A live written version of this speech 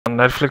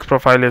Netflix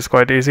profile is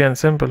quite easy and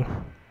simple.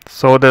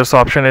 So this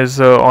option is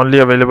only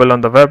available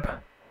on the web.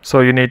 So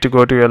you need to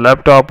go to your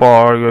laptop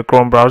or your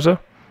Chrome browser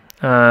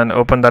and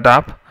open that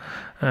app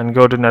and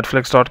go to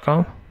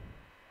netflix.com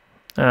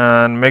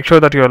and make sure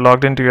that you are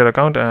logged into your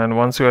account. And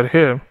once you are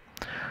here,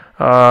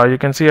 you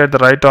can see at the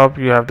right top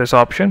you have this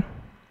option,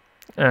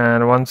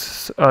 and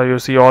once you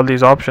see all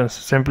these options,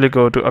 simply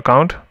go to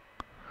account.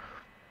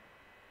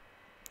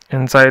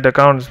 Inside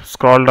account,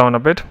 scroll down a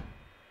bit,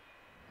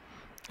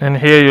 and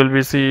here you'll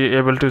be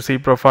able to see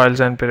profiles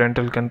and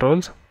parental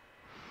controls.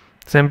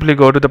 Simply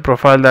go to the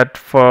profile that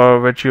for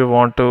which you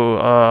want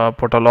to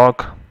put a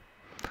lock.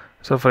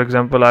 So for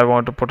example, I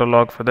want to put a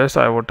lock for this.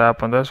 I would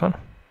tap on this one.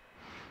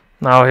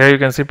 Now here you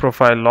can see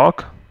profile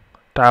lock.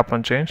 Tap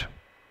on change.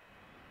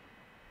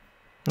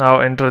 Now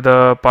enter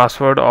the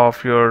password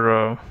of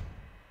your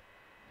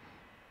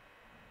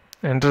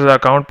enter the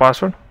account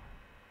password.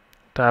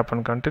 Tap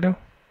on continue.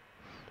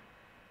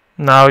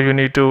 Now you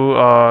need to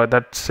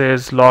that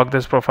says log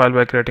this profile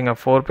by creating a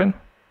 4-pin.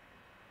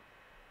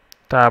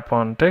 Tap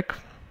on tick.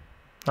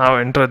 Now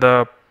enter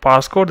the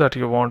passcode that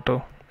you want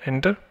to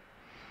enter.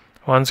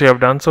 Once you have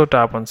done so,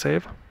 tap on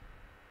save.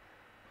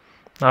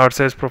 Now it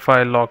says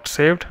profile locked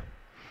saved.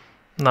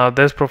 Now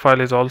this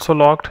profile is also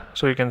locked,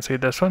 so you can see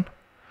this one.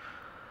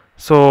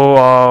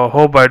 So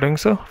hope by doing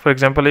so, for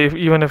example,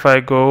 even if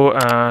I go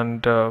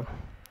and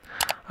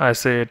I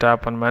say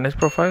tap on manage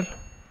profile,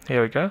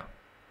 here we go,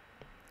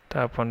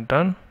 tap on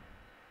done.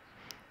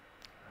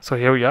 So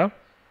here we are.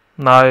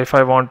 Now if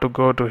I want to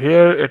go to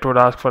here, it would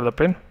ask for the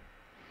pin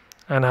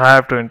and I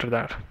have to enter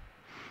that.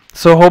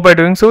 So hope by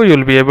doing so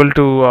you'll be able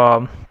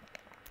to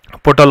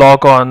put a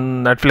lock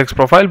on Netflix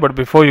profile. But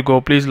before you go,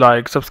 please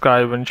like,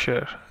 subscribe and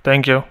share.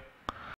 Thank you.